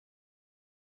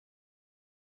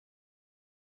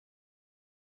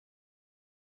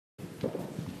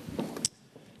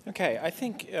Okay, I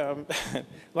think,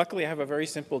 luckily I have a very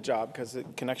simple job because the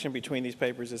connection between these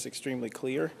papers is extremely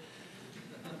clear.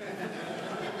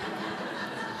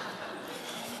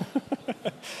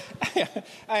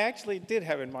 I actually did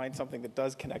have in mind something that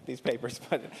does connect these papers,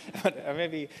 but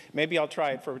maybe I'll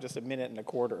try it for just a minute and a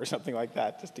quarter or something like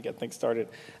that, just to get things started.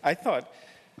 I thought,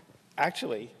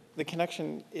 actually, the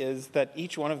connection is that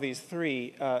each one of these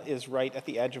three is right at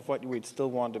the edge of what we'd still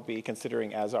want to be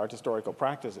considering as art historical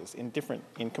practices in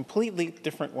completely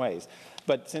different ways.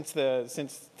 But since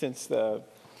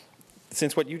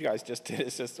what you guys just did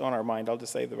is just on our mind, I'll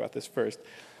just say about this first.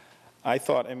 I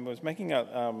thought and was making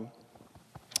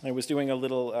I was doing a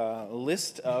little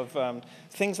list of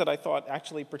things that I thought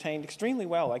actually pertained extremely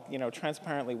well, like,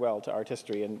 transparently well to art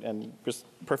history and just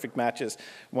perfect matches.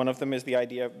 One of them is the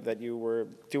idea that you were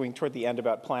doing toward the end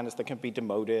about planets that can be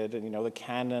demoted and, the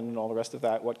canon and all the rest of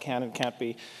that. What can and can't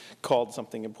be called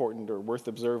something important or worth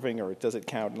observing, or does it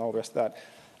count, and all the rest of that.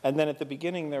 And then at the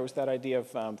beginning, there was that idea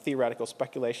of theoretical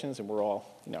speculations, and we're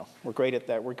all, we're great at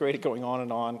that. We're great at going on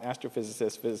and on,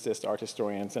 astrophysicists, physicists, art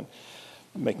historians, and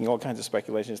making all kinds of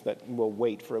speculations that will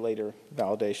wait for later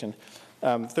validation.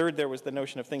 Third, there was the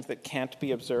notion of things that can't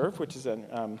be observed, which is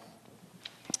an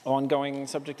ongoing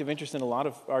subject of interest in a lot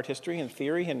of art history and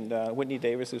theory, and Whitney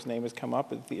Davis, whose name has come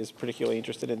up, is particularly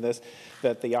interested in this,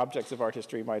 that the objects of art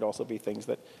history might also be things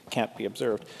that can't be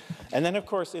observed. And then, of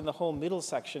course, in the whole middle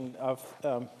section of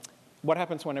what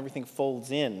happens when everything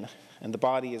folds in and the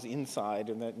body is inside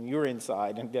and then you're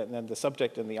inside, and then the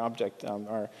subject and the object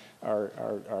are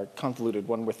convoluted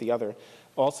one with the other.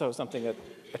 Also something that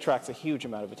attracts a huge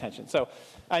amount of attention. So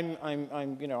I'm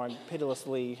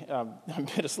pitilessly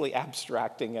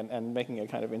abstracting and making a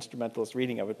kind of instrumentalist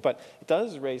reading of it, but it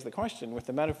does raise the question with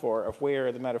the metaphor of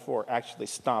where the metaphor actually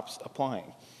stops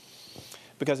applying.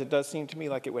 Because it does seem to me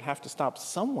like it would have to stop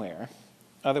somewhere.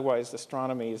 Otherwise,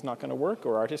 astronomy is not going to work,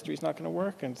 or art history is not going to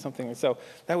work, and something. So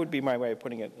that would be my way of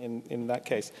putting it in that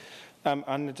case.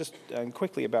 Just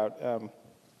quickly about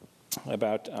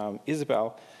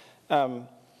Isabel.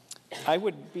 I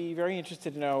would be very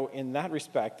interested to know, in that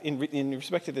respect, in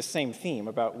respect to the same theme,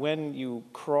 about when you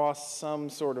cross some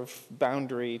sort of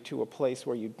boundary to a place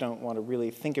where you don't want to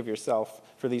really think of yourself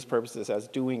for these purposes as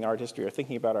doing art history or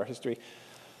thinking about art history.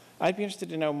 I'd be interested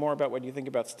to know more about what you think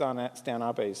about Stan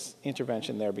Abe's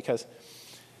intervention there, because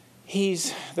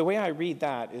the way I read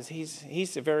that is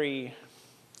he's very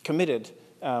committed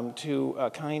to a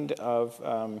kind of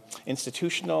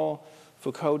institutional,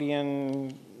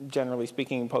 Foucauldian, generally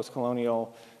speaking,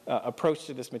 post-colonial approach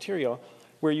to this material,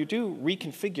 where you do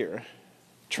reconfigure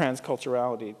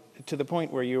transculturality to the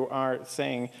point where you are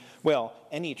saying, well,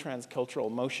 any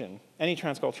transcultural motion, any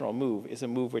transcultural move is a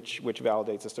move which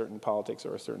validates a certain politics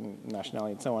or a certain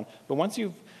nationality and so on. But once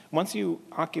you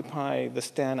occupy the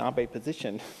Stan Abe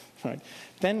position, right,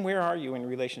 then where are you in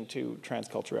relation to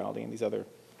transculturality and these other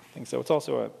things? So it's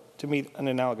also, to me, an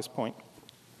analogous point.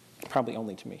 Probably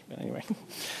only to me, but anyway.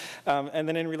 And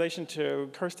then in relation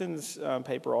to Kirsten's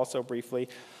paper, also briefly,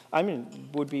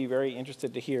 would be very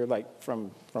interested to hear,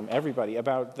 from everybody,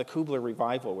 about the Kubler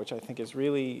revival, which I think is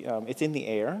really, it's in the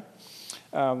air.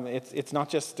 It's not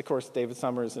just, of course, David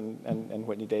Summers and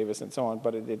Whitney Davis and so on,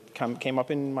 but it came up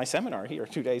in my seminar here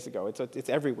 2 days ago. It's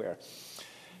everywhere.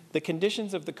 The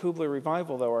conditions of the Kubler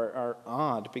revival, though, are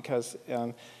odd, because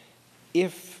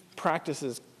if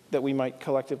practices that we might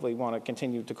collectively want to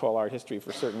continue to call art history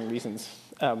for certain reasons,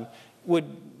 would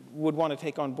want to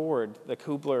take on board the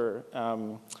Kubler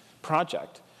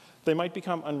project, they might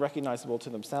become unrecognizable to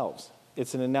themselves.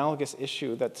 It's an analogous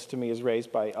issue that, to me, is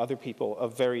raised by other people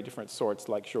of very different sorts,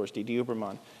 like Georges D.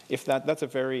 Huberman. If that's a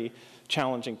very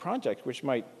challenging project, which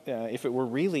might, if it were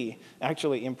really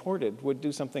actually imported, would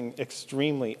do something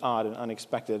extremely odd and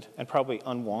unexpected, and probably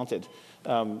unwanted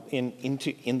in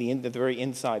the very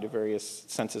inside of various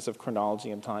senses of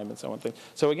chronology and time and so on.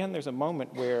 So again, there's a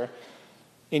moment where,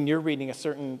 in your reading, a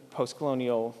certain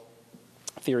post-colonial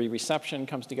theory reception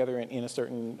comes together in a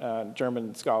certain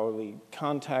German scholarly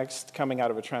context, coming out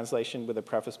of a translation with a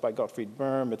preface by Gottfried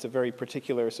Böhm. It's a very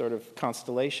particular sort of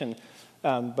constellation.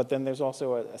 But then there's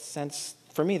also a sense,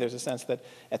 for me, there's a sense that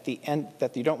at the end,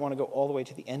 that you don't want to go all the way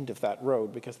to the end of that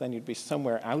road, because then you'd be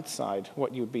somewhere outside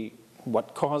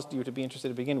what caused you to be interested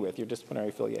to begin with, your disciplinary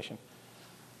affiliation.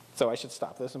 So I should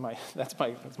stop. That's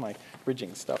my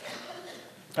bridging stuff.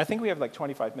 I think we have like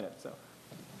 25 minutes, so.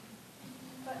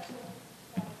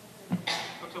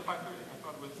 Until 5:30. I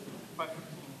thought it was 5:15.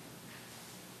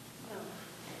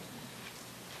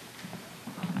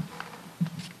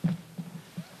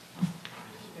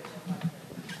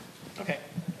 Okay.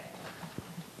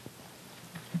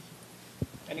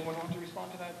 Anyone want to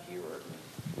respond to that here? Or?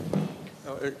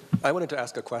 I wanted to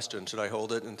ask a question. Should I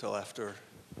hold it until after?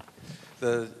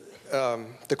 The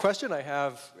question I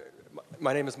have,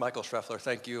 my name is Michael Schreffler.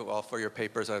 Thank you all for your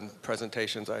papers and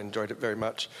presentations. I enjoyed it very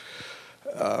much.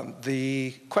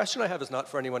 The question I have is not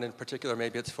for anyone in particular,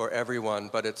 maybe it's for everyone,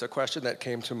 but it's a question that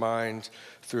came to mind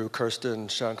through Kirsten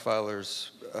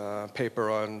Schankweiler's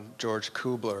paper on George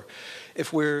Kubler.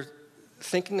 If we're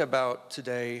thinking about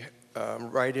today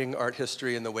writing art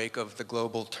history in the wake of the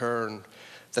global turn,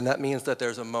 then that means that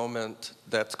there's a moment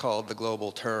that's called the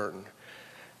global turn.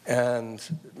 And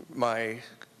my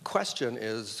question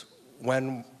is,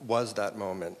 when was that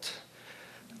moment?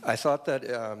 I thought that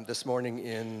this morning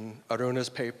in Aruna's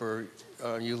paper,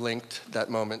 you linked that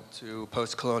moment to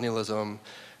post-colonialism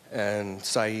and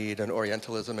Said and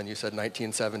Orientalism, and you said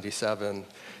 1977.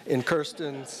 In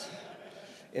Kirsten's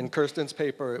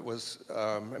paper, it was,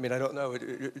 I mean, I don't know,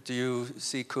 do you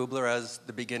see Kubler as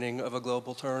the beginning of a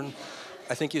global turn?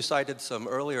 I think you cited some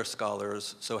earlier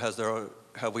scholars, so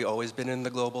have we always been in the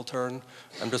global turn?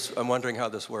 I'm wondering how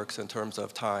this works in terms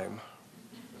of time.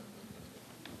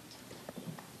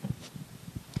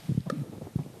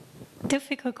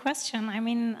 Difficult question. I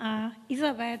mean,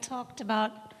 Isabel talked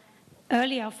about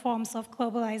earlier forms of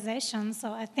globalization,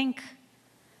 so I think,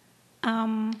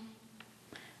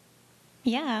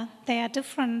 yeah, there are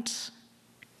different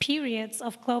periods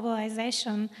of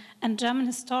globalization. A German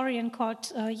historian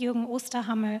called Jürgen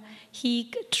Osterhammel,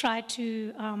 he tried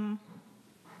to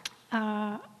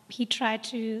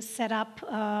set up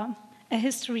a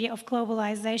history of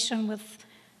globalization with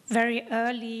very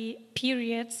early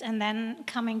periods and then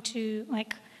coming to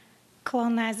like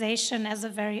colonization as a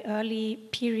very early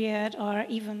period, or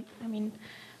even, I mean,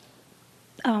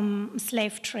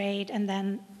 slave trade and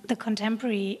then the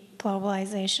contemporary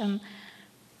globalization.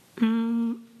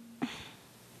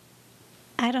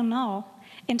 I don't know.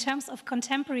 In terms of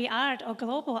contemporary art or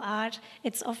global art,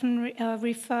 it's often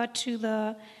referred to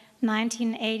the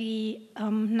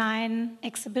 1989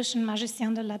 exhibition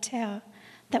Magicien de la Terre.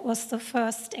 That was the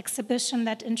first exhibition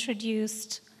that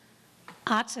introduced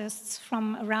artists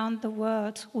from around the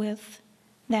world with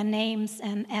their names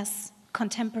and as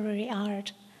contemporary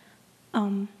art.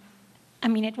 I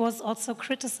mean, it was also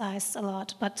criticized a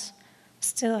lot, but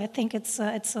still, I think it's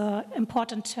an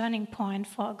important turning point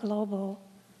for a global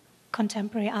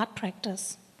contemporary art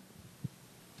practice.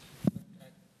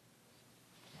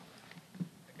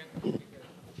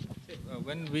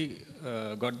 When we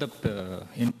got the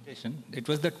invitation, it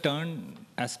was the turn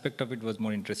aspect of it was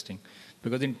more interesting,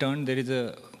 because in turn there is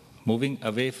a moving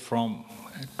away from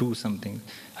to something.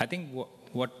 I think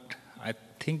what I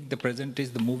think the present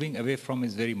is the moving away from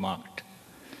is very marked.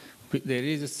 There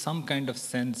is some kind of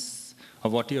sense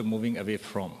of what you're moving away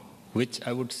from, which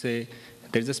I would say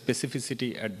there's a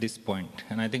specificity at this point.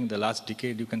 And I think in the last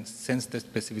decade you can sense the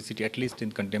specificity, at least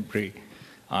in contemporary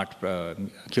art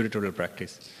curatorial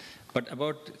practice. But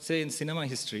about, say, in cinema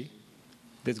history,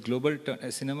 this global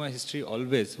cinema history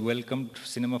always welcomed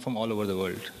cinema from all over the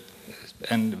world.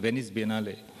 And Venice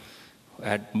Biennale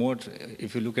had more,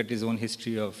 if you look at its own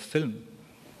history of film,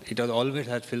 it has always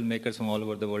had filmmakers from all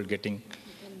over the world getting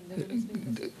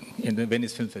in the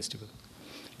Venice Film Festival.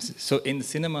 So in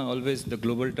cinema, always the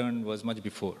global turn was much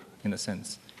before, in a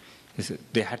sense.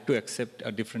 They had to accept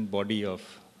a different body of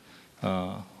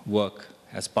work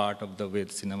as part of the way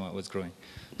cinema was growing.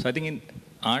 So I think in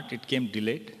art, it came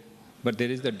delayed, but there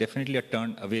is definitely a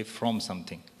turn away from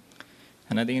something.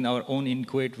 And I think in our own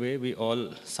inchoate way, we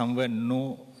all somewhere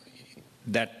know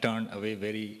that turn away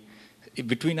very,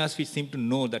 between us, we seem to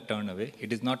know that turn away.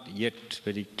 It is not yet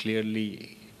very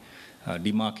clearly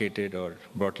demarcated or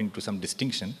brought into some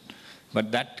distinction.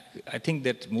 But that, I think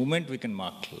that movement we can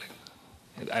mark.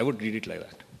 I would read it like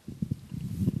that.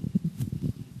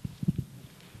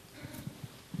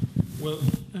 Well,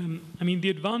 I mean, the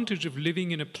advantage of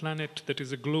living in a planet that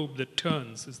is a globe that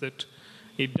turns is that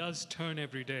it does turn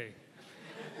every day.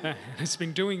 It's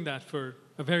been doing that for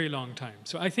a very long time.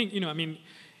 So I think, I mean,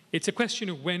 it's a question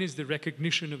of when is the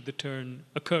recognition of the turn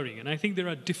occurring. And I think there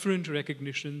are different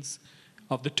recognitions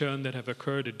of the turn that have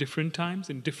occurred at different times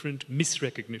and different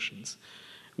misrecognitions.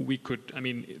 We could, I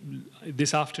mean,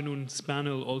 this afternoon's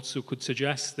panel also could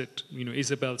suggest that,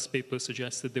 Isabel's paper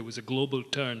suggests that there was a global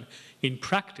turn in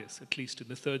practice, at least in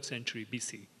the 3rd century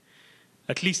BC,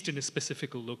 at least in a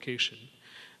specific location.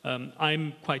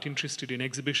 I'm quite interested in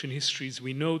exhibition histories.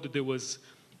 We know that there was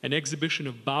an exhibition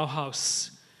of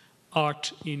Bauhaus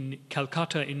art in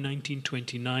Calcutta in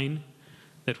 1929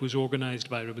 that was organized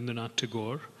by Rabindranath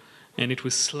Tagore. And it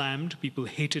was slammed. People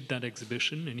hated that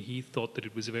exhibition, and he thought that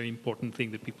it was a very important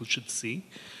thing that people should see.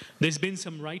 There's been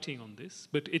some writing on this,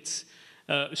 but it's,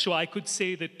 So I could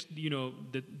say that,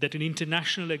 that an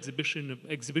international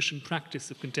exhibition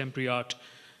practice of contemporary art,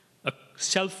 a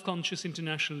self-conscious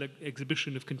international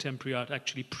exhibition of contemporary art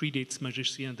actually predates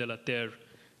Magicien de la Terre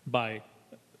by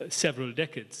several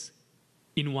decades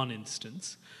in one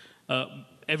instance.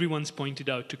 Everyone's pointed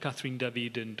out to Catherine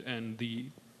David and the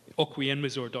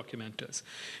Okwuyenmezor documenters.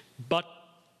 But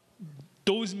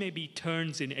those may be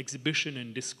turns in exhibition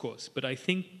and discourse, but I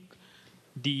think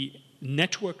the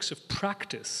networks of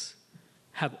practice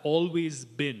have always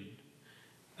been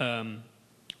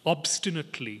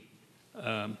obstinately,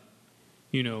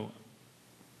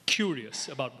 curious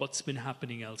about what's been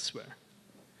happening elsewhere.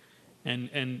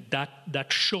 And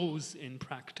that shows in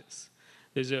practice.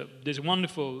 There's a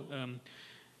wonderful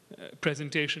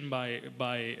presentation by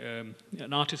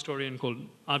an art historian called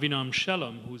Avinam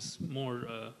Shalom, who's more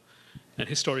a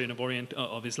historian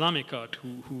of Islamic art,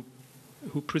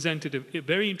 who presented a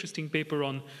very interesting paper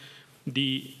on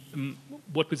the,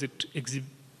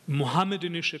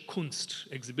 Mohammedanische Kunst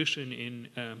exhibition in,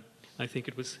 I think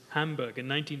it was Hamburg in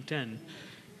 1910,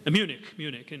 Munich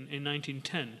in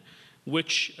 1910,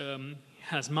 which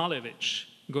has Malevich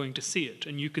going to see it.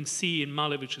 And you can see in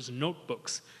Malevich's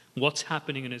notebooks what's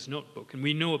happening in his notebook. And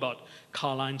we know about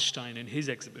Karl Einstein and his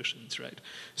exhibitions, right?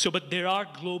 So, but there are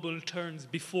global turns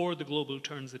before the global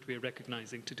turns that we're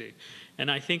recognizing today.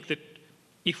 And I think that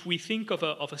if we think of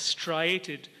a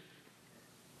striated,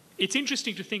 it's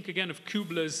interesting to think again of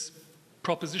Kubler's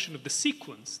proposition of the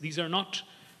sequence. These are not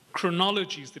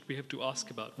chronologies that we have to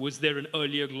ask about. Was there an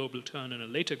earlier global turn and a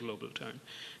later global turn?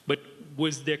 But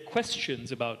was there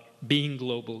questions about being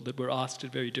global that were asked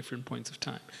at very different points of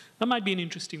time? That might be an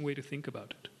interesting way to think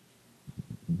about it.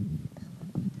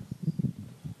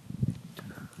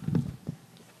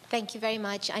 Thank you very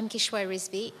much. I'm Kishwar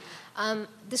Rizvi.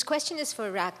 This question is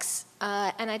for Rax,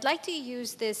 and I'd like to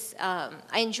use this.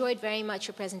 I enjoyed very much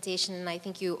your presentation, and I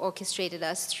think you orchestrated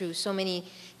us through so many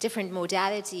different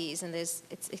modalities, and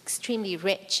it's extremely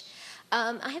rich.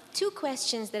 I have two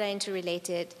questions that are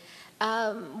interrelated.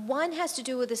 One has to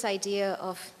do with this idea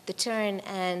of the turn,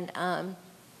 and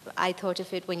I thought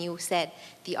of it when you said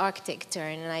the Arctic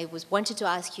turn, and I wanted to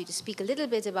ask you to speak a little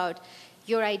bit about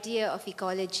your idea of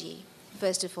ecology,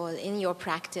 first of all, in your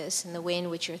practice and the way in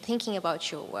which you're thinking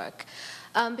about your work.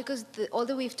 Because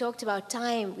although we've talked about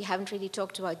time, we haven't really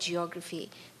talked about geography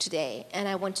today, and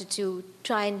I wanted to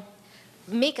try and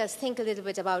make us think a little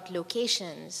bit about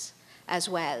locations as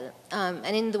well,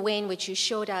 and in the way in which you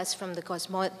showed us from the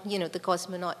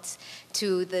cosmonauts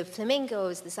to the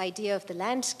flamingos, this idea of the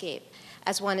landscape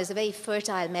as one is a very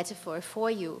fertile metaphor for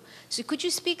you. So could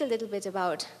you speak a little bit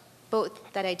about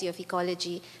both that idea of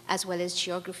ecology as well as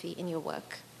geography in your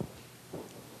work?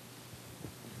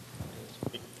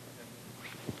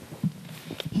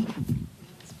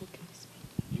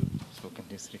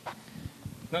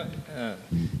 No,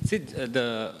 see,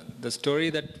 the story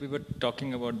that we were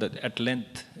talking about at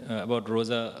length about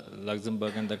Rosa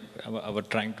Luxemburg and our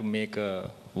trying to make a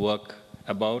work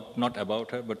not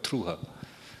about her, but through her,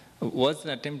 was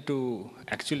an attempt to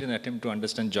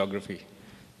understand geography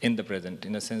in the present,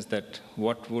 in a sense that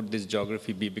what would this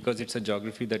geography be? Because it's a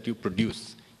geography that you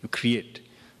produce, you create,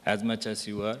 as much as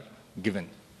you are given.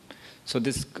 So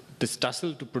this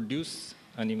tussle to produce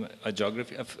a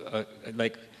geography,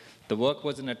 like the work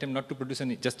was an attempt not to produce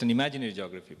just an imaginary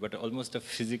geography, but almost a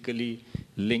physically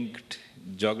linked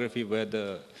geography where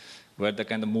the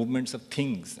kind of movements of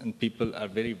things and people are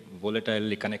very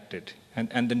volatilely connected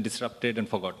and then disrupted and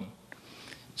forgotten.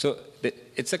 So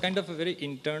it's a kind of a very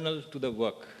internal to the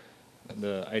work,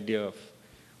 the idea of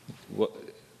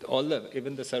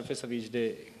even the surface of each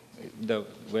day,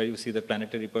 where you see the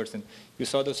planetary person, you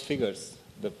saw those figures,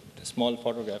 the small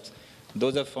photographs.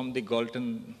 Those are from the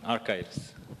Galton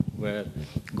archives, where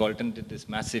Galton did this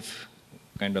massive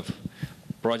kind of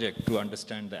project to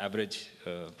understand the average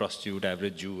prostitute,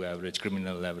 average Jew, average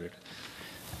criminal, average.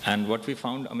 And what we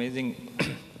found amazing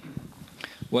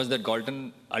was that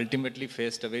Galton ultimately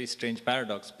faced a very strange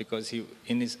paradox, because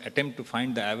in his attempt to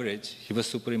find the average, he was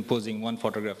superimposing one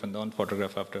photograph and one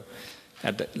photograph after.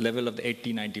 At the level of the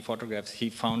 80, 90 photographs, he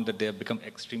found that they have become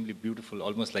extremely beautiful,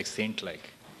 almost like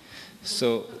saint-like.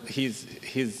 So his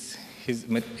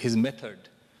method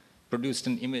produced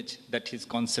an image that his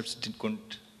concepts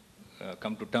couldn't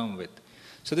come to terms with.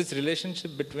 So this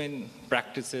relationship between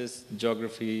practices,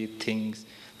 geography, things,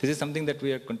 this is something that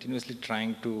we are continuously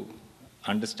trying to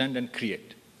understand and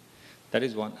create. That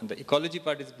is one. And the ecology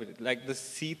part is like the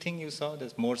sea thing you saw,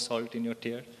 there's more salt in your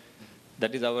tear.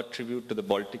 That is our tribute to the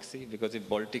Baltic Sea, because the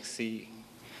Baltic Sea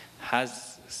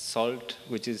has salt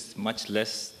which is much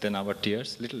less than our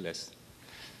tears, little less.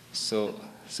 So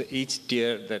each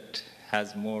tear that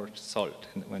has more salt.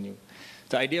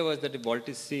 The idea was that if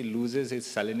Baltic Sea loses its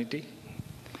salinity,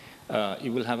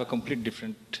 you will have a complete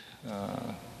different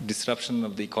disruption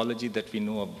of the ecology that we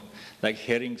know of. Like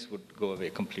herrings would go away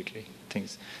completely.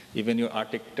 Even your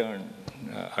Arctic tern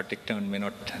may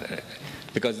not,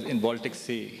 because in Baltic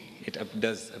Sea it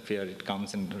does appear, it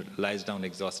comes and lies down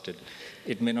exhausted.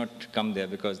 It may not come there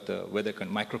because the weather,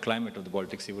 microclimate of the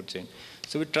Baltic Sea would change.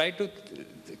 So we try to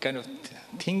kind of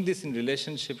think this in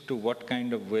relationship to what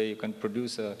kind of way you can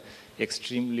produce a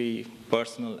extremely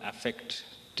personal affect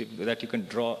that you can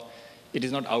draw. It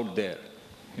is not out there.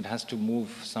 It has to move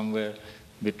somewhere.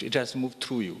 It has to move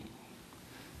through you.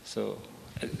 So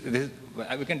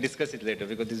we can discuss it later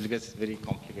because this becomes very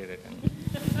complicated.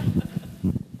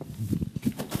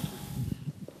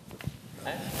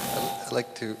 I'd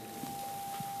like to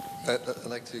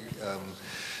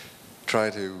try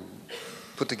to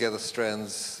put together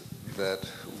strands that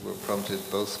were prompted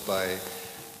both by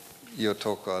your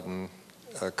talk on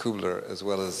Kubler as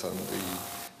well as on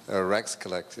the Rax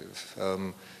Collective.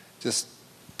 Just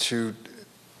to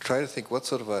try to think what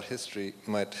sort of art history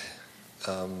might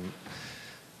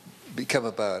become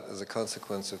about as a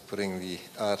consequence of putting the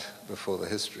art before the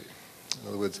history. In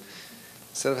other words,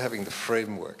 instead of having the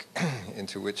framework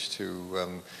into which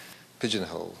to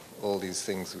pigeonhole all these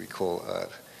things we call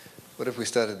art, what if we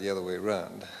started the other way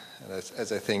around? And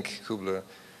as I think Kubler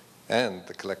and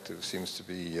the collective seems to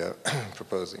be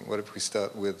proposing, what if we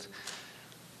start with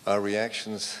our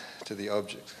reactions to the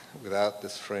object without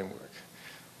this framework?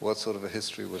 What sort of a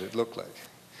history would it look like?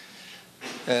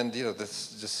 And, you know,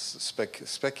 that's just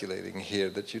speculating here,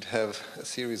 that you'd have a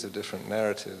series of different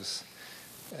narratives,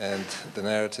 and the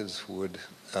narratives would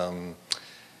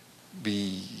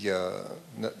be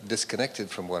disconnected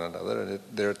from one another. And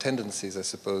there are tendencies, I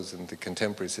suppose, in the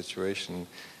contemporary situation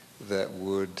that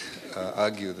would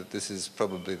argue that this is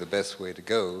probably the best way to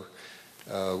go,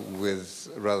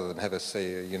 rather than have,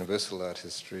 say, a universal art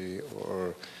history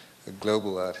or a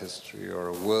global art history or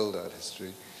a world art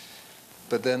history.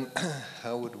 But then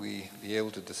how would we be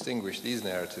able to distinguish these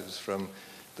narratives from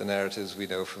the narratives we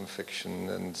know from fiction?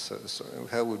 And so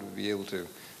how would we be able to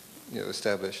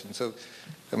establish? And so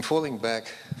I'm falling back,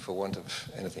 for want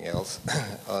of anything else,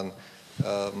 on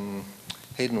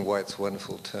Hayden White's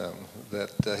wonderful term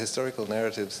that historical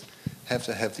narratives have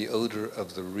to have the odor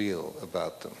of the real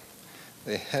about them.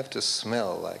 They have to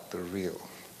smell like the real.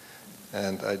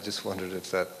 And I just wondered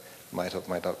if that might or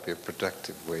might not be a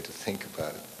productive way to think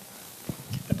about it.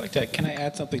 I'd like to, can I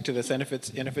add something to this? And if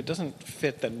it doesn't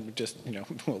fit, then just,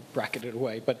 we'll bracket it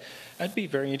away. But I'd be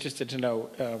very interested to know,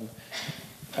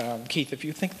 Keith, if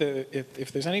you think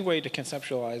if there's any way to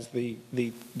conceptualize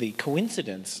the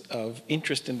coincidence of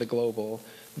interest in the global,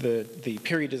 the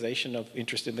periodization of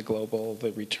interest in the global,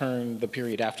 the return, the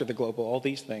period after the global, all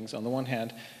these things on the one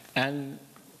hand, and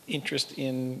interest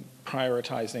in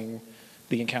prioritizing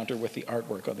the encounter with the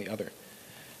artwork on the other.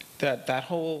 That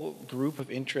whole group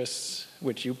of interests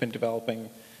which you've been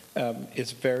developing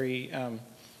is very,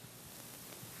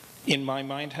 in my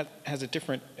mind, has a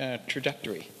different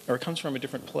trajectory, or it comes from a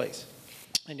different place.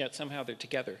 And yet somehow they're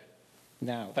together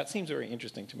now. That seems very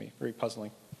interesting to me, very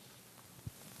puzzling.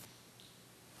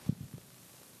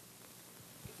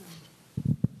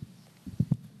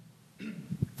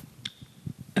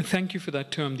 Thank you for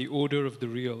that term, the odor of the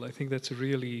real. I think that's a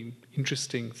really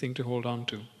interesting thing to hold on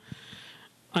to.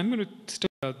 I'm going to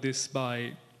start about this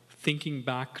by thinking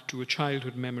back to a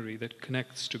childhood memory that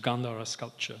connects to Gandhara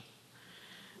sculpture.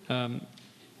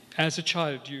 As a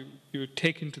child, you were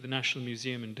taken to the National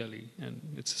Museum in Delhi, and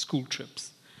it's school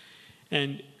trips.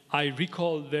 And I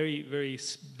recall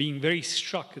being very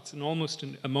struck. It's almost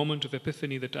a moment of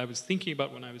epiphany that I was thinking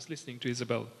about when I was listening to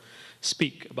Isabel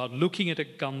speak, about looking at a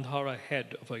Gandhara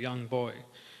head of a young boy,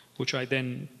 which I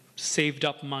then saved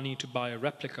up money to buy a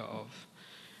replica of.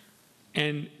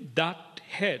 And that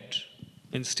head,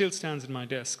 and still stands in my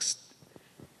desk,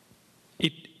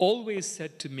 it always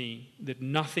said to me that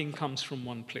nothing comes from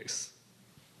one place.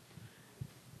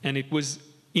 And it was,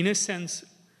 in a sense,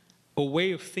 a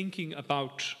way of thinking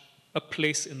about a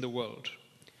place in the world.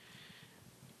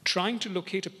 Trying to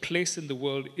locate a place in the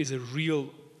world is a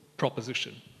real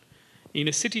proposition. In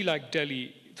a city like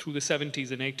Delhi, through the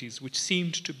 70s and 80s, which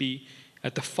seemed to be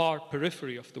at the far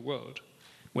periphery of the world,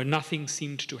 where nothing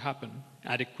seemed to happen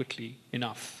adequately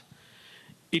enough,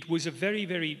 it was a very,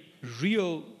 very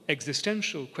real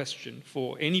existential question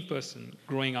for any person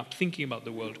growing up thinking about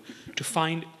the world to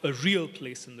find a real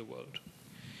place in the world.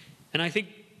 And I think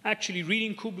actually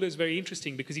reading Kubler is very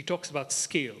interesting because he talks about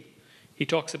scale. He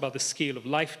talks about the scale of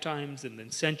lifetimes and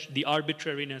then the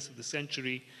arbitrariness of the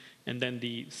century, and then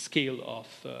the scale of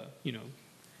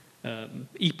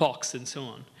epochs and so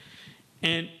on.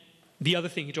 And the other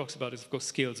thing he talks about is, of course,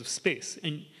 scales of space.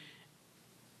 And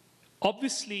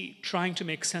obviously, trying to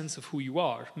make sense of who you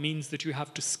are means that you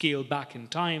have to scale back in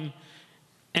time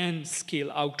and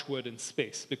scale outward in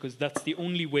space, because that's the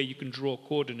only way you can draw a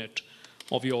coordinate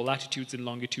of your latitudes and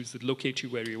longitudes that locate you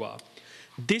where you are.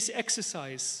 This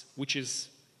exercise, which is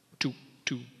to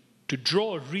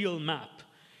draw a real map,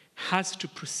 has to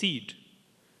proceed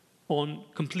on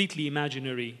completely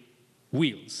imaginary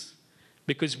wheels,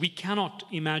 because we cannot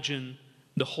imagine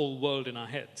the whole world in our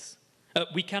heads.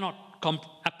 We cannot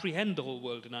apprehend the whole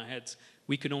world in our heads.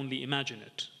 We can only imagine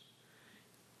it.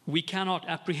 We cannot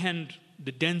apprehend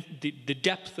the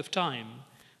depth of time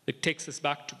that takes us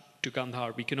back to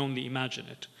Gandhar. We can only imagine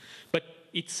it. But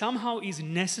it somehow is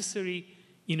necessary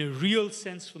in a real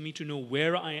sense for me to know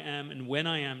where I am and when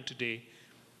I am today.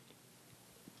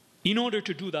 In order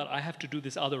to do that, I have to do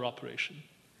this other operation.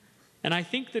 And I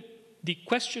think that the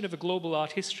question of a global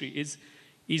art history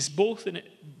is both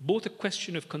a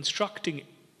question of constructing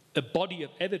a body of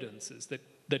evidences that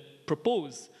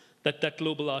propose that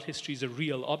global art history is a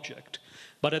real object,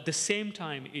 but at the same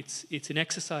time, it's an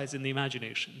exercise in the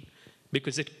imagination,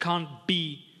 because it can't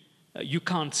be, you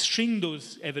can't string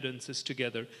those evidences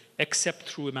together except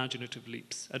through imaginative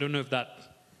leaps. I don't know if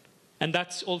that, and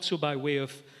that's also by way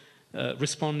of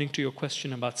responding to your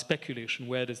question about speculation.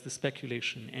 Where does the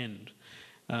speculation end?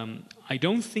 I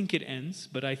don't think it ends,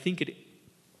 but I think it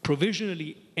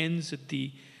provisionally ends at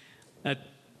the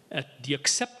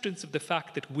acceptance of the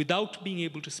fact that without being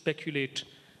able to speculate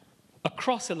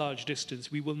across a large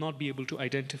distance, we will not be able to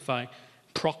identify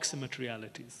proximate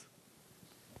realities.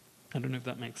 I don't know if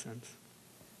that makes sense.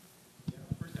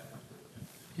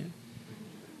 Yeah.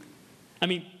 I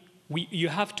mean, you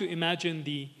have to imagine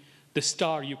the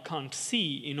star you can't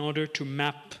see in order to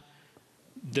map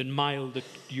the mile that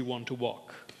you want to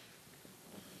walk.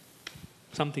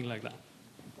 Something like that.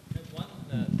 One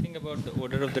thing about the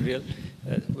order of the real.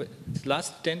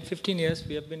 Last 10, 15 years,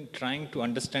 we have been trying to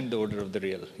understand the order of the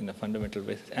real in a fundamental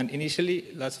way. And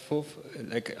initially,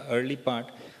 early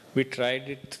part, we tried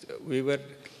it. We were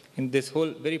in this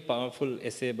whole very powerful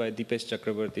essay by Dipesh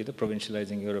Chakrabarty, the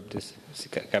Provincializing Europe, this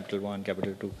capital 1,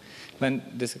 capital 2, when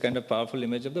this kind of powerful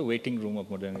image of the waiting room of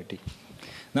modernity.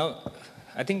 Now,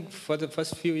 I think for the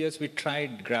first few years, we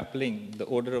tried grappling the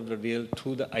order of the real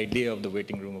through the idea of the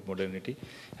waiting room of modernity,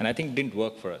 and I think it didn't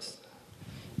work for us,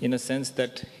 in a sense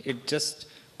that it just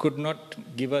could not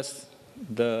give us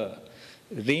the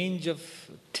range of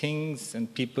things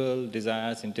and people,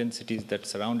 desires, intensities that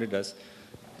surrounded us,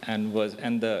 and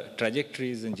the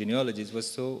trajectories and genealogies was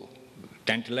so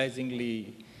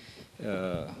tantalizingly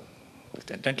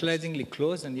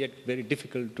close and yet very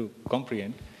difficult to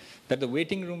comprehend, that the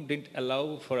waiting room didn't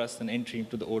allow for us an entry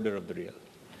into the order of the real.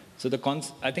 So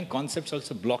I think concepts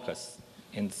also block us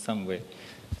in some way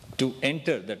to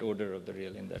enter that order of the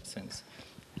real in that sense.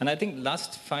 And I think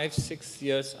last 5, 6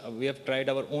 years, we have tried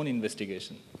our own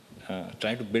investigation,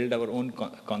 try to build our own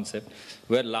concept,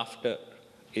 where laughter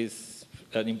is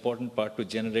an important part to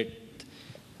generate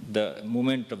the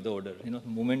movement of the order. You know, the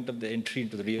movement of the entry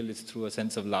into the real is through a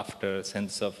sense of laughter, a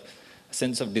sense of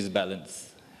disbalance.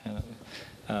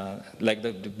 Like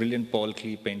the brilliant Paul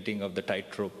Klee painting of the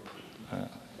tightrope.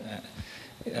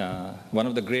 One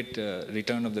of the great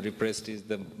Return of the Repressed is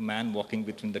the man walking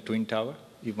between the Twin Tower.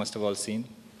 You must have all seen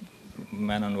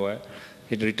Man on Wire.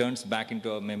 It returns back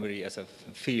into our memory as a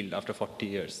field after 40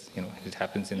 years. You know, it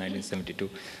happens in 1972.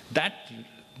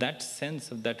 That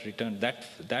sense of that return,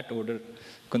 that order,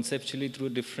 conceptually through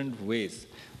different ways,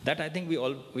 that I think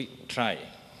we try.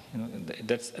 You know,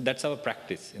 that's our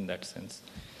practice in that sense.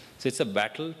 So it's a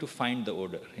battle to find the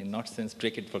order, in not sense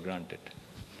take it for granted.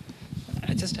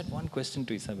 I just had one question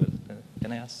to Isabel.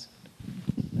 Can I ask?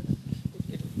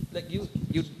 Like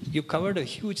you covered a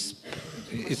huge.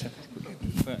 Isabel.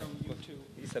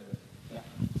 Yeah.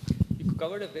 You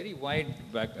covered a very wide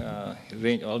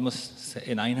range, almost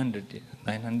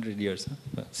 900 years,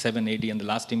 780, and the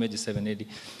last image is 780.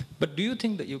 But do you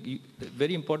think that the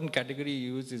very important category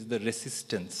you use is the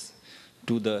resistance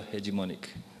to the hegemonic,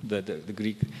 the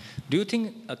Greek? Do you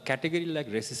think a category like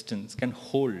resistance can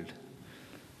hold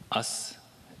us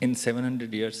in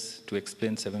 700 years to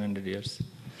explain 700 years?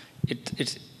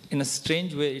 It's in a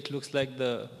strange way, it looks like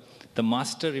the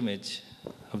master image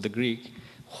of the Greek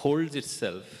holds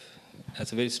itself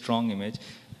as a very strong image,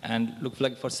 and looks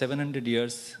like for 700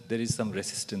 years there is some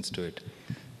resistance to it.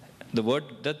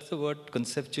 That's the word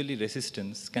conceptually,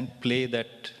 resistance can play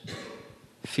that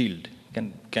field,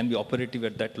 can be operative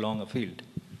at that long a field.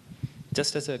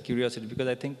 Just as a curiosity, because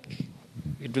I think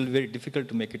it will be very difficult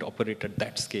to make it operate at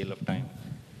that scale of time.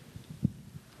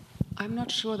 I'm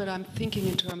not sure that I'm thinking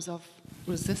in terms of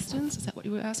resistance. Is that what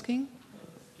you were asking?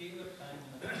 Scale of time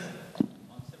in a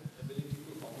concept, ability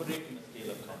to operate in a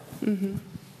scale of time. Mm-hmm.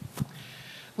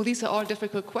 Well, these are all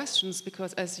difficult questions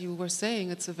because, as you were saying,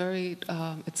 it's a very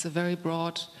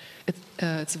broad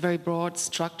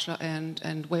structure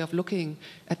and way of looking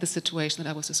at the situation that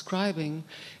I was describing,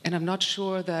 and I'm not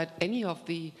sure that any of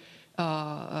the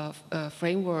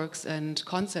frameworks and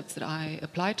concepts that I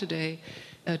applied today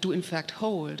do in fact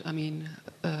hold. I mean,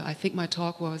 I think my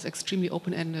talk was extremely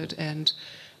open-ended, and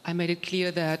I made it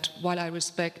clear that while I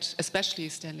respect especially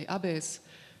Stanley Abe's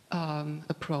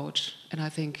approach, and I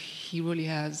think he really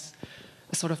has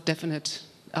a sort of definite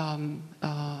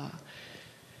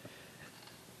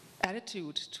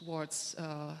attitude towards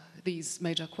these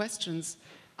major questions,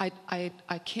 I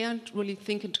can't really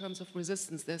think in terms of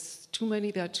resistance. There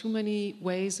are too many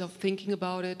ways of thinking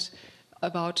about it,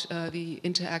 about the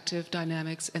interactive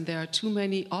dynamics, and there are too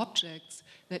many objects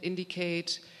that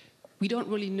indicate we don't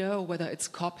really know whether it's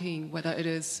copying, whether it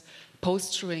is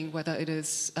posturing, whether it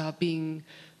is being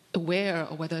aware,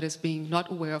 or whether it is being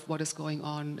not aware of what is going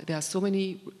on. There are so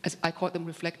many, as I call them,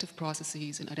 reflective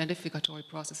processes and identificatory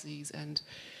processes and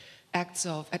acts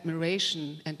of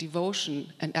admiration and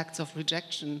devotion and acts of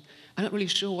rejection. I'm not really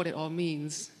sure what it all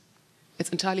means. It's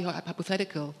entirely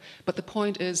hypothetical. But the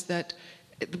point is that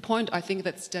the point I think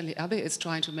that Stanley Abe is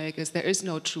trying to make is there is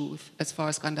no truth as far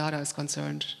as Gandhara is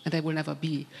concerned, and there will never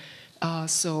be.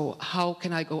 So how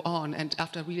can I go on? And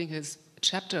after reading his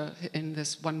chapter in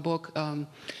this one book,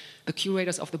 The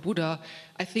Curators of the Buddha,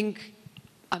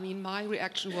 I mean, my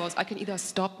reaction was, I can either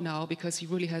stop now because he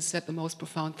really has said the most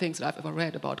profound things that I've ever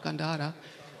read about Gandhara,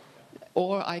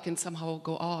 or I can somehow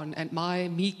go on. And my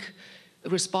meek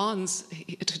response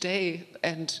today,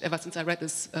 and ever since I read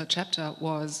this chapter,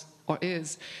 was, or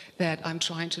is, that I'm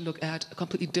trying to look at a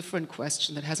completely different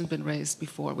question that hasn't been raised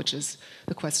before, which is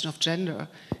the question of gender.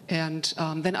 And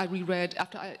then I reread,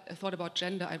 after I thought about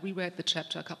gender, I reread the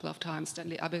chapter a couple of times,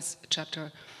 Stanley Abe's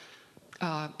chapter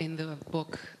in the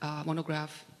book,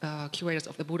 monograph, Curators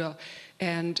of the Buddha.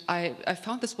 And I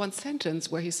found this one sentence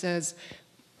where he says,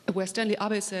 where Stanley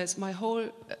Abe says, my whole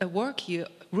work here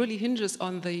really hinges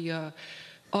on the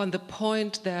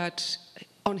point that,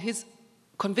 on his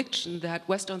conviction that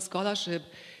Western scholarship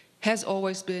has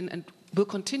always been and will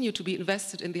continue to be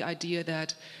invested in the idea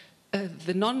that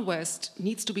the non-West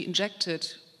needs to be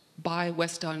injected by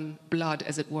Western blood,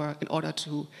 as it were, in order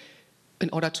to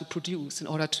produce, in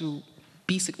order to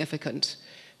be significant.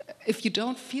 If you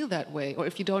don't feel that way, or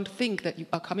if you don't think that you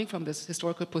are coming from this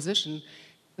historical position,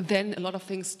 then a lot of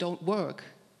things don't work.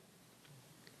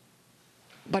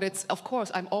 But it's, of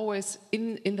course, I'm always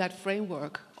in that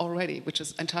framework already, which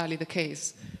is entirely the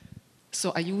case.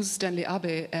 So I use Stanley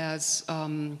Abe as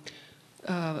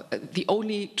the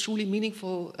only truly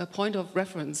meaningful point of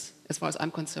reference, as far as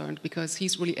I'm concerned, because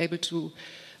he's really able to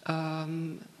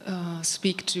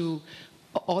speak to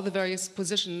all the various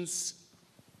positions,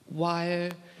 while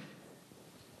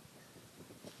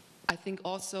I think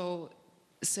also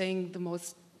saying the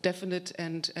most definite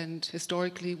and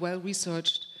historically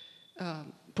well-researched,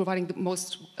 providing the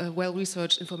most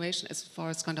well-researched information as far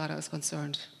as Gandhara is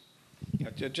concerned. Yeah,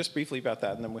 just briefly about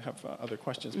that, and then we have other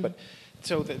questions. Mm-hmm. But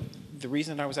so the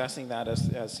reason I was asking that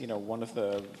as you know, one of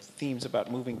the themes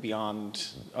about moving beyond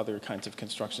other kinds of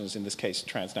constructions, in this case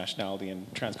transnationality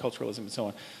and transculturalism and so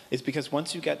on, is because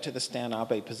once you get to the Stan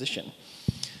Abe position,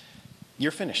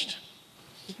 you're finished.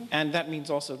 Mm-hmm. And that means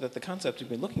also that the concepts you've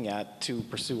been looking at to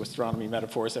pursue astronomy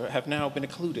metaphors have now been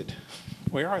occluded.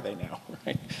 Where are they now?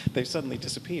 Right? They've suddenly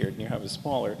disappeared, and you have a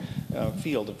smaller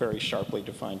field, a very sharply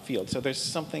defined field. So there's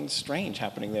something strange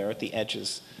happening there at the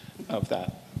edges of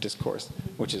that discourse,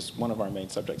 which is one of our main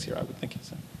subjects here, I would think.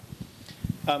 So.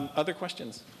 Other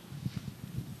questions?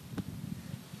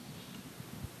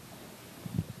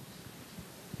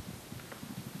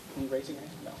 Are you raising your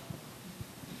hand? No.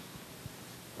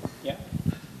 Yeah?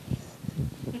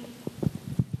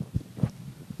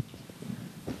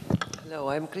 Hello,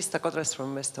 I'm Krista Kodres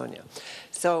from Estonia.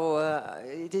 So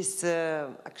it is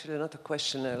actually not a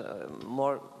question,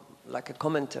 more like a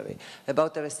commentary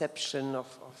about the reception of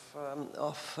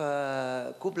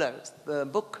Kubler's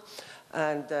book.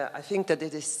 And I think that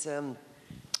it is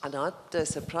not a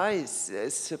surprise,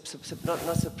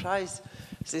 not surprise,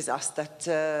 is us that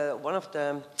one of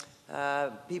the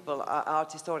people,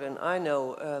 art historian I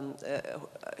know,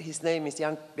 his name is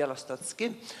Jan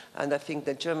Białostoцki, and I think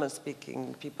the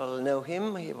German-speaking people know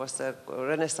him. He was a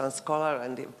Renaissance scholar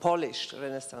and a Polish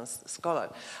Renaissance scholar.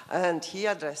 And he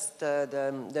addressed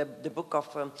the book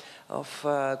of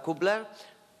Kubler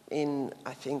in,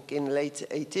 I think, in late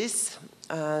 80s,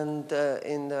 and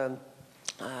in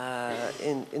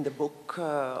in the book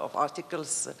of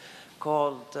articles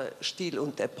called Stil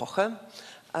und Epoche.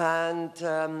 And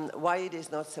why it is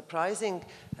not surprising,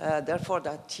 therefore,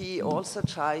 that he also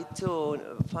tried to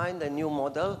find a new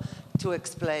model to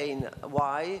explain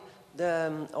why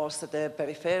also the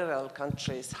peripheral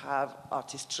countries have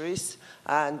art histories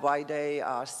and why they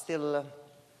are still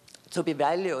to be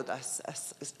valued as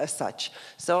such.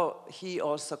 So he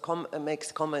also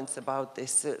makes comments about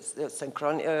this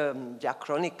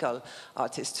diachronical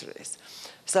art histories.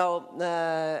 So,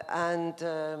 and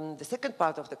the second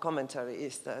part of the commentary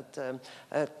is that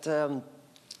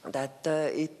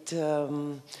it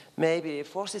maybe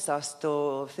forces us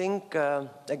to think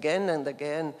again and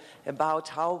again about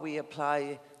how we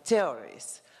apply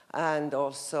theories and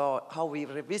also how we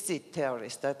revisit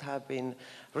theories that have been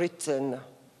written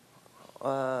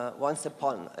once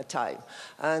upon a time.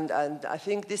 And I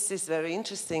think this is very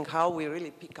interesting how we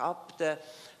really pick up the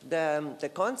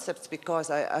concepts, because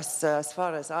as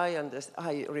far as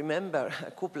I remember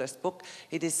Kubler's book,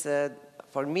 it is,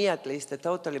 for me at least, a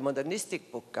totally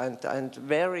modernistic book and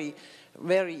very,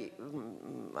 very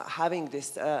having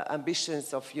this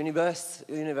ambitions of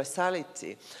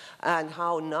universality, and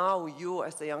how now you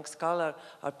as a young scholar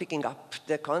are picking up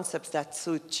the concepts that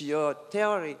suit your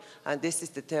theory, and this is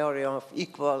the theory of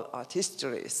equal art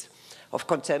histories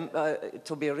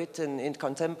to be written in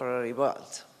contemporary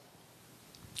world.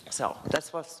 So that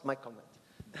was my comment.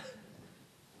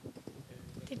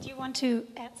 Did you want to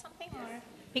add something, or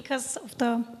because of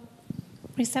the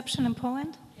reception in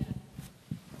Poland?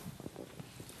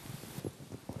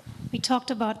 We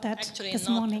talked about that Actually, this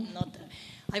morning.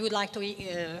 I would like to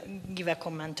give a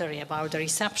commentary about the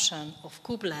reception of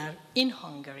Kubler in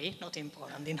Hungary, not in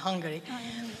Poland, in Hungary.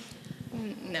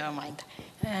 Never mind.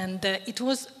 And it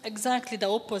was exactly the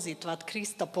opposite what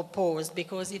Krista proposed,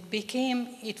 because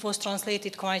it was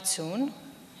translated quite soon,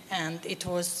 and it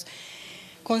was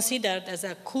considered as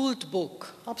a cult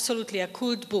book, absolutely a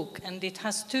cult book, and it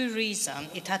had two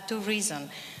reasons.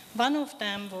 One of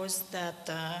them was that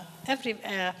a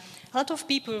lot of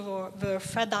people were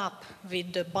fed up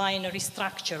with the binary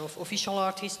structure of official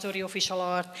art history, official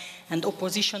art, and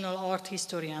oppositional art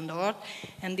history and art.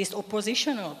 And this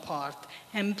oppositional part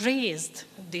embraced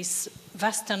this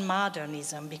Western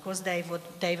modernism because they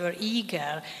were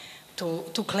eager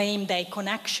to claim their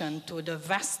connection to the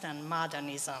Western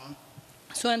modernism.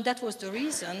 So, and that was the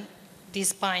reason,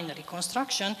 this binary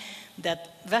construction,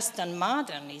 that Western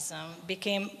modernism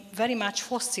became very much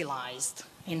fossilized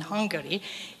in Hungary,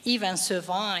 even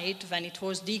survived when it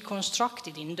was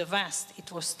deconstructed in the West.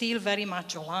 It was still very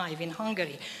much alive in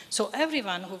Hungary. So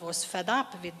everyone who was fed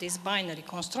up with this binary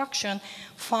construction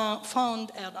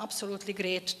found an absolutely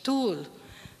great tool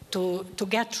to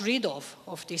get rid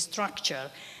of this structure.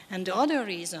 And the other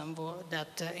reason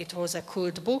that it was a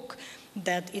cult book,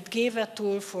 that it gave a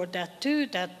tool for that too,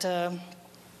 that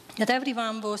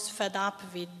everyone was fed up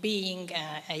with being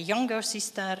a younger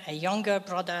sister, a younger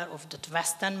brother of the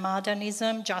Western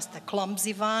modernism, just a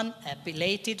clumsy one, a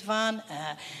belated one,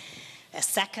 a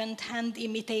second-hand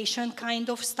imitation kind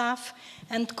of stuff.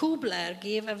 And Kubler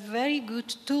gave a very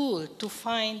good tool to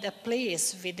find a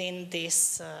place within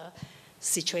this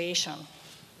situation.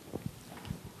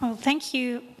 Well, thank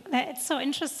you. It's so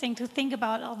interesting to think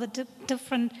about all the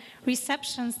different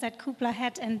receptions that Kubler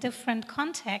had in different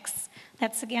contexts.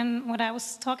 That's again what I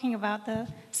was talking about, the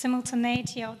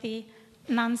simultaneity of the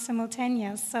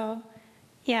non-simultaneous. So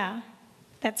yeah,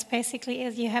 that's basically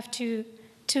it. You have to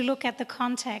look at the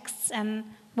contexts and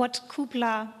what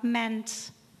Kubler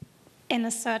meant in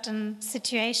a certain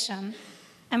situation.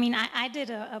 I mean, I did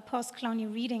a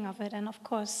post-colonial reading of it, and of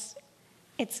course,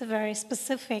 it's a very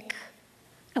specific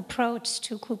approach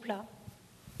to Kubler.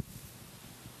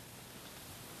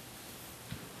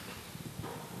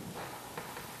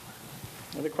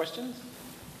 Other questions?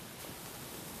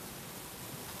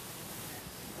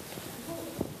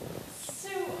 So,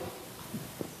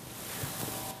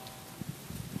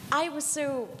 I was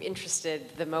so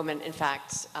interested the moment, in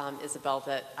fact, Isabel,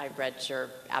 that I read your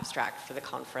abstract for the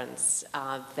conference,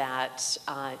 that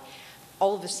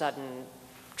all of a sudden,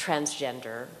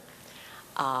 transgender,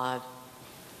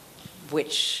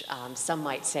 which some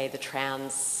might say the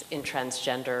trans in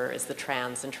transgender is the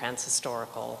trans and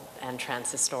transhistorical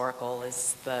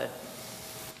is the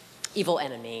evil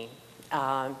enemy.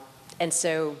 And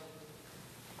so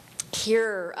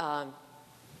here,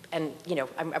 and you know,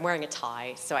 I'm wearing a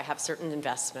tie, so I have certain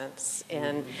investments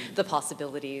in the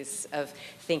possibilities of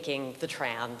thinking the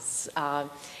trans. And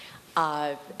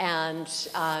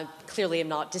clearly I'm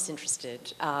not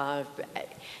disinterested.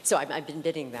 So I've been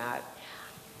bidding that.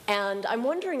 And I'm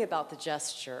wondering about the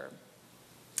gesture,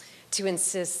 to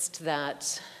insist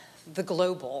that the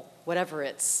global, whatever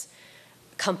its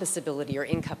compassability or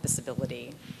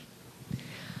incompassability,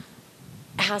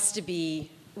 has to be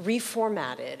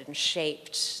reformatted and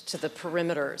shaped to the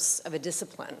perimeters of a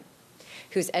discipline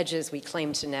whose edges we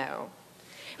claim to know.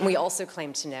 And we also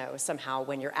claim to know somehow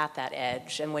when you're at that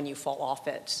edge and when you fall off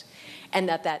it. And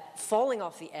that falling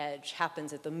off the edge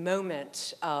happens at the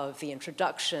moment of the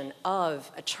introduction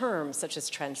of a term such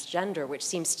as transgender, which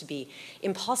seems to be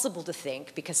impossible to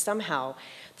think because somehow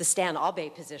the Stan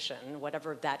Abe position,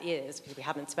 whatever that is, because we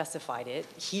haven't specified it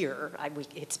here,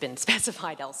 it's been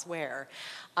specified elsewhere,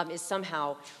 is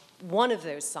somehow one of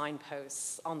those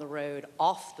signposts on the road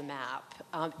off the map.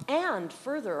 And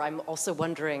further, I'm also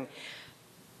wondering,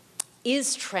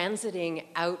 is transiting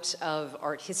out of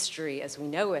art history as we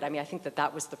know it, I mean, I think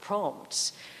that was the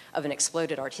prompt of an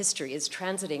exploded art history, is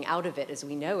transiting out of it as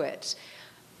we know it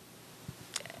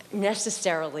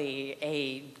necessarily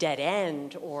a dead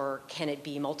end, or can it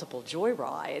be multiple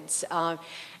joyrides?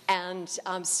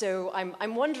 So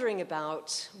I'm wondering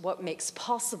about what makes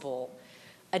possible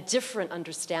a different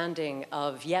understanding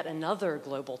of yet another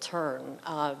global turn.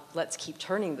 Let's keep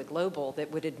turning the global, that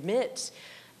would admit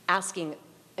asking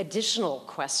additional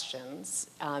questions,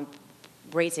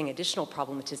 raising additional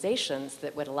problematizations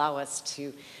that would allow us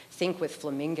to think with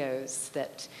flamingos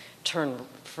that turn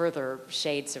further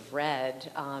shades of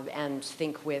red, and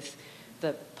think with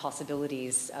the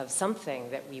possibilities of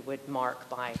something that we would mark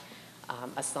by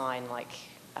a sign like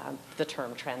the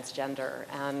term transgender.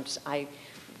 And I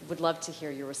would love to hear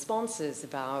your responses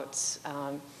about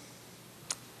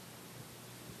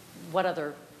what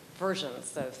other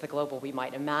versions of the global we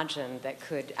might imagine that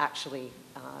could actually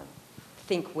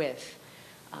think with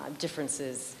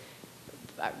differences,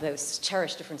 those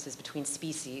cherished differences between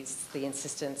species, the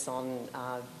insistence on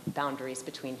boundaries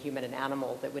between human and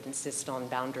animal that would insist on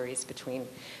boundaries between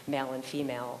male and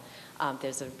female.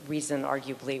 There's a reason,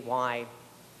 arguably, why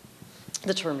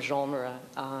the term genre,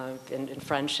 in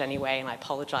French anyway, and I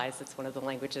apologize, it's one of the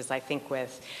languages I think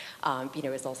with,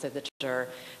 is also the term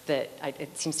that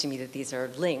it seems to me that these are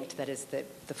linked, that is, that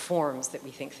the forms that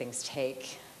we think things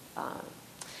take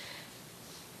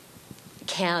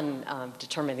can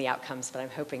determine the outcomes, but I'm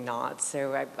hoping not.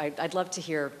 So I'd love to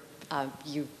hear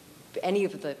any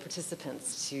of the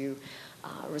participants to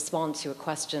respond to a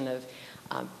question of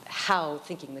how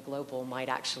thinking the global might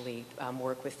actually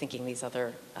work with thinking these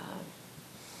other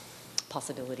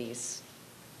possibilities.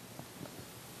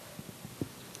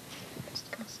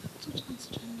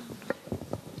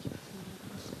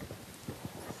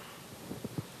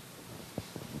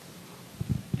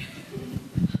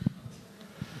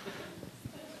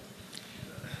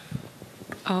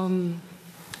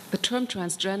 The term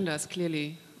transgender is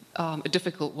clearly a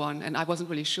difficult one, and I wasn't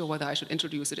really sure whether I should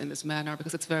introduce it in this manner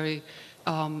because it's very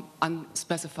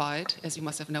unspecified, as you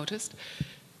must have noticed.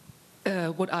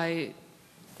 What I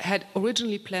had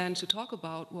originally planned to talk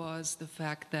about was the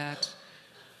fact that,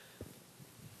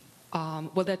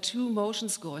 well, there are two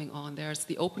motions going on. There's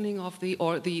the opening of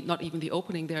not even the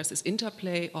opening, there's this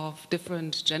interplay of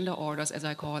different gender orders, as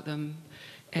I call them,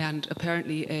 and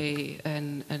apparently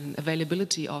an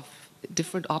availability of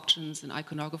different options and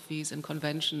iconographies and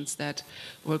conventions that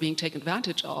were being taken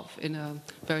advantage of in a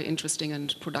very interesting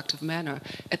and productive manner.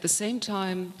 At the same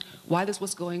time, while this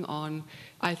was going on,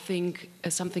 I think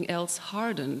something else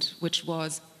hardened, which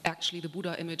was actually the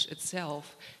Buddha image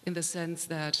itself, in the sense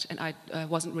that, and I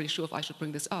wasn't really sure if I should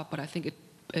bring this up, but I think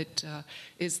it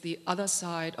is the other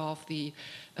side of the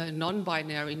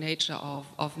non-binary nature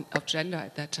of gender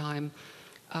at that time,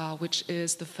 which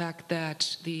is the fact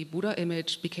that the Buddha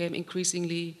image became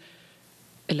increasingly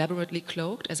elaborately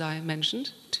cloaked, as I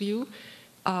mentioned to you.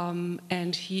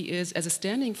 And he is, as a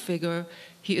standing figure,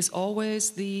 he is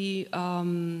always he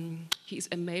is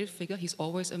a male figure, he's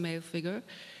always a male figure.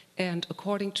 And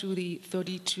according to the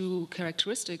 32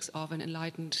 characteristics of an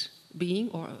enlightened being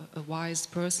or a wise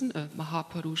person, a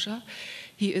Mahapurusha,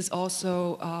 he is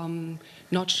also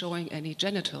not showing any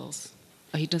genitals.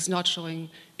 He does not showing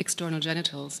external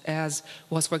genitals, as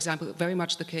was, for example, very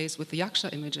much the case with the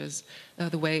Yaksha images,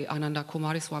 the way Ananda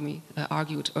Kumariswamy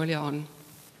argued earlier on.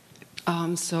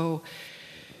 So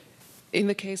in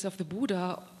the case of the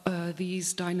Buddha,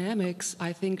 these dynamics,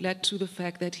 I think, led to the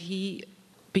fact that he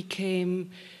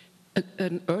became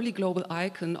an early global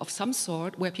icon of some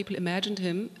sort, where people imagined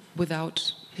him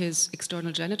without his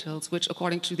external genitals, which,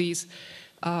 according to these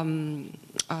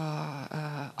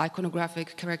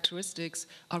iconographic characteristics,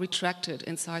 are retracted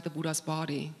inside the Buddha's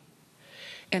body.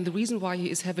 And the reason why he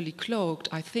is heavily cloaked,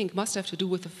 I think, must have to do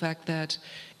with the fact that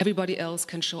everybody else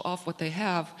can show off what they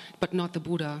have, but not the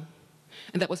Buddha.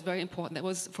 And that was very important. That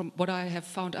was, from what I have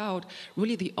found out,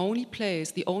 really the only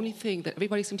place, the only thing that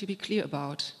everybody seemed to be clear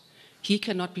about. He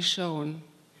cannot be shown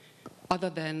other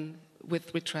than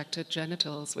with retracted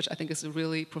genitals, which I think is a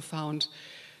really profound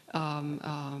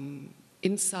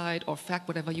insight or fact,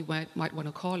 whatever you might want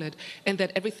to call it, and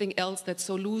that everything else that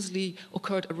so loosely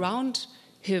occurred around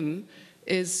him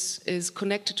is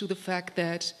connected to the fact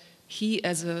that he,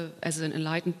 as an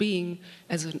enlightened being,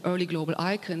 as an early global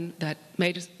icon that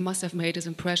must have made his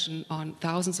impression on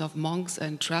thousands of monks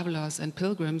and travelers and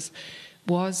pilgrims,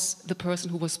 was the person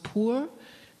who was poor,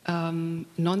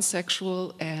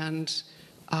 non-sexual, and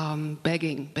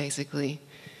begging, basically.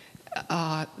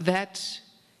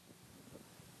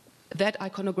 That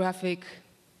iconographic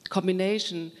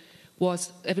combination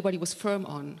everybody was firm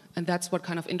on, and that's what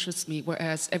kind of interests me,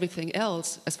 whereas everything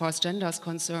else, as far as gender is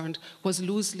concerned, was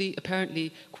loosely,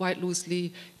 apparently quite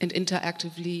loosely and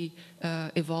interactively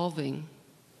evolving.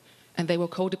 And they were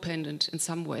codependent in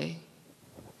some way.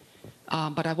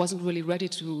 But I wasn't really ready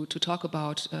to talk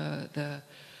about the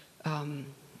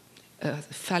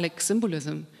phallic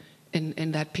symbolism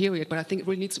in that period, but I think it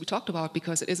really needs to be talked about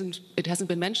because it hasn't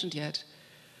been mentioned yet.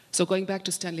 So going back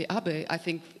to Stanley Abbey, I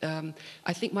think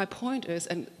my point is,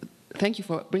 and thank you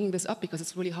for bringing this up because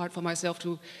it's really hard for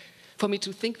me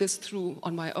to think this through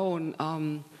on my own.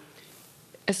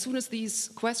 As soon as these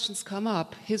questions come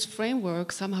up, his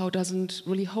framework somehow doesn't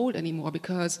really hold anymore,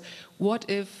 because what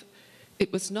if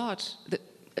it was not,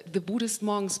 the Buddhist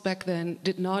monks back then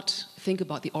did not think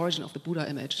about the origin of the Buddha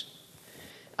image.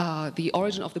 The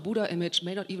origin of the Buddha image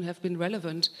may not even have been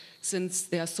relevant, since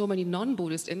there are so many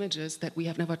non-Buddhist images that we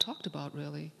have never talked about,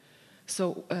 really.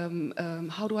 So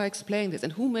how do I explain this?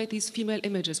 And who made these female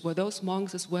images? Were those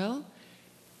monks as well?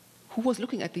 Who was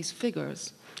looking at these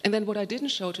figures? And then what I didn't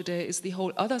show today is the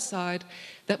whole other side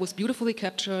that was beautifully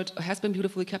captured, or has been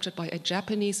beautifully captured by a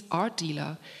Japanese art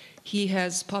dealer. He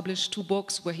has published 2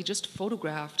 books where he just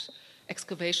photographed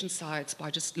excavation sites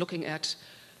by just looking at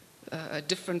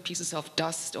different pieces of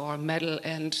dust or metal,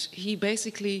 and he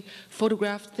basically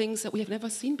photographed things that we have never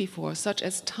seen before, such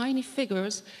as tiny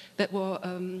figures that were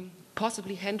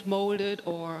possibly hand-molded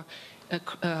or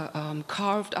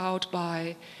carved out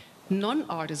by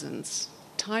non-artisans,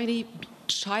 tiny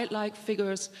childlike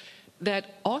figures that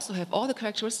also have all the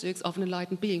characteristics of an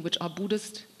enlightened being, which are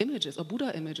Buddhist images or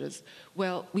Buddha images.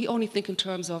 Well, we only think in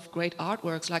terms of great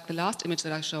artworks, like the last image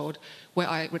that I showed, where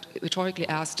I rhetorically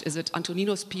asked, is it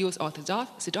Antoninus Pius or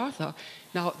Siddhartha?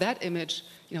 Now, that image,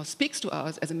 speaks to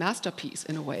us as a masterpiece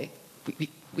in a way.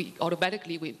 We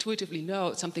automatically, we intuitively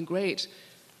know something great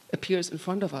appears in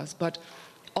front of us. But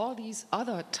all these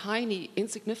other tiny,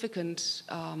 insignificant,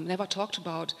 never talked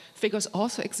about figures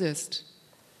also exist.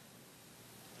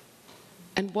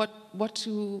 And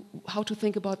how to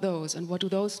think about those, and what do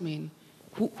those mean?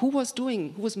 Who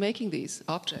was making these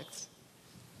objects?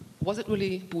 Was it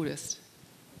really Buddhist?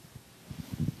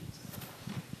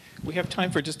 We have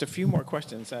time for just a few more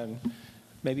questions, and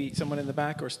maybe someone in the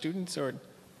back, or students, or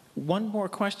one more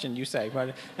question, you say.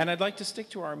 And I'd like to stick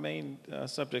to our main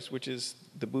subjects, which is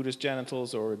the Buddhist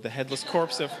genitals or the headless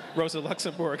corpse of Rosa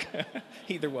Luxemburg.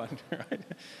 Either one, right?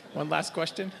 One last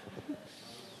question.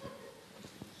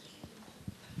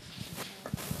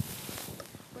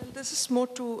 This is more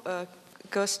to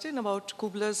Kirsten about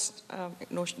Kubler's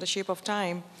notion, the shape of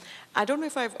time. I don't know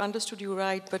if I've understood you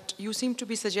right, but you seem to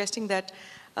be suggesting that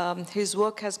his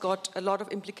work has got a lot of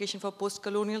implication for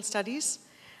post-colonial studies.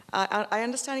 I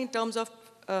understand in terms of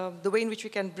the way in which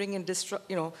we can bring in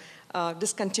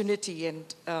discontinuity,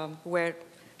 and where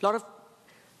a lot of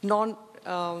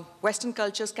non-Western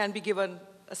cultures can be given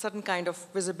a certain kind of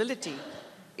visibility.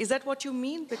 Is that what you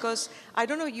mean? Because I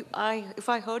don't know if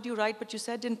I heard you right, but you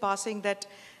said in passing that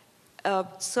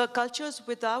cultures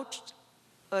without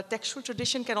textual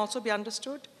tradition can also be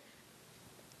understood.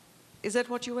 Is that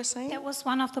what you were saying? That was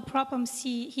one of the problems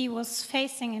he was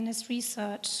facing in his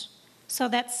research. So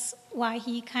that's why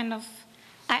he kind of,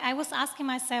 I was asking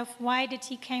myself, why did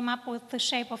he came up with the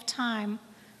shape of time?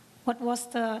 What was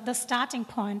the starting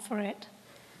point for it?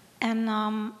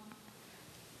 And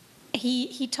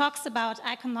he talks about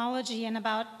iconology and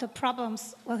about the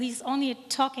problems. Well, he's only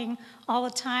talking all the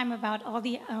time about all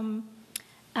the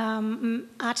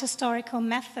art historical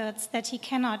methods that he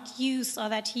cannot use or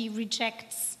that he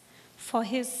rejects for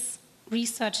his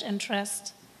research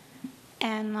interest.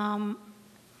 And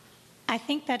I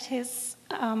think that his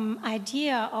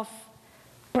idea of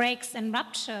breaks and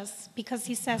ruptures, because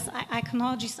he says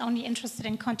iconology is only interested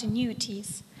in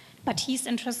continuities, but he's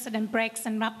interested in breaks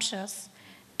and ruptures.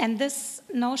 And this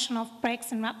notion of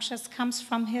breaks and ruptures comes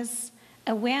from his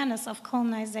awareness of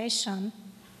colonization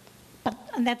But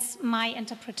that's my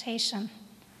interpretation.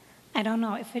 I don't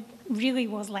know if it really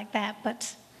was like that,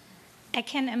 but I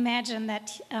can imagine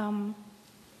that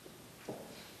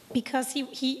because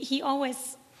he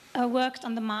always worked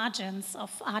on the margins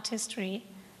of art history,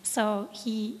 so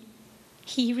he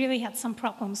really had some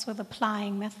problems with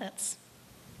applying methods.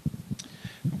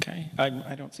 Okay,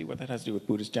 I don't see what that has to do with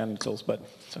Buddhist genitals, but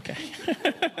it's okay.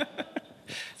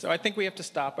 So I think we have to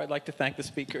stop. I'd like to thank the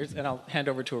speakers, and I'll hand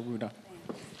over to Aruna.